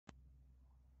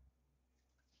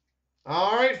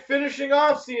All right, finishing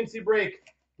off CNC break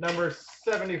number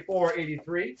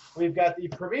 7483. We've got the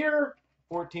Premier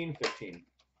 1415.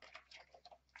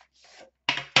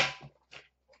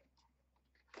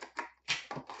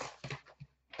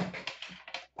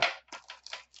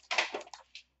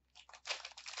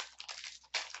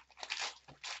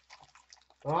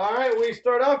 All right, we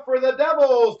start off for the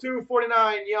Devils,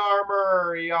 249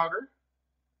 Yarmer Yager.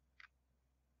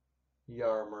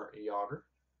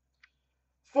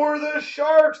 For the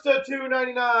Sharks, to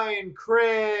 299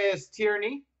 Chris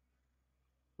Tierney.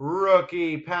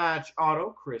 Rookie patch auto,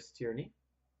 Chris Tierney.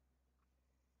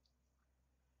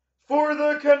 For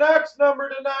the Canucks, number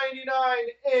to 99,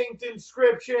 inked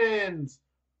inscriptions,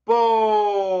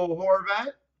 Bo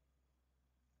Horvat.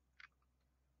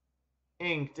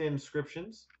 Inked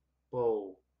inscriptions,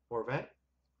 Bo Horvat.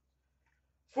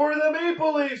 For the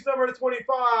Maple Leafs, number to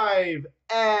 25,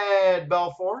 Ed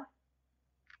Belfour.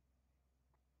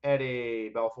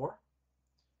 Eddie Belfour.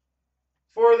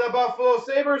 For the Buffalo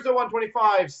Sabres, to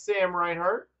 125, Sam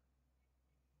Reinhart.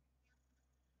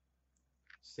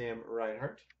 Sam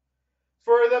Reinhart.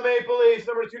 For the Maple Leafs,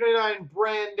 number 299,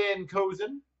 Brandon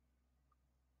Kozun.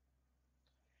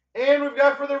 And we've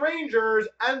got for the Rangers,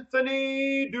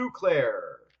 Anthony Duclair.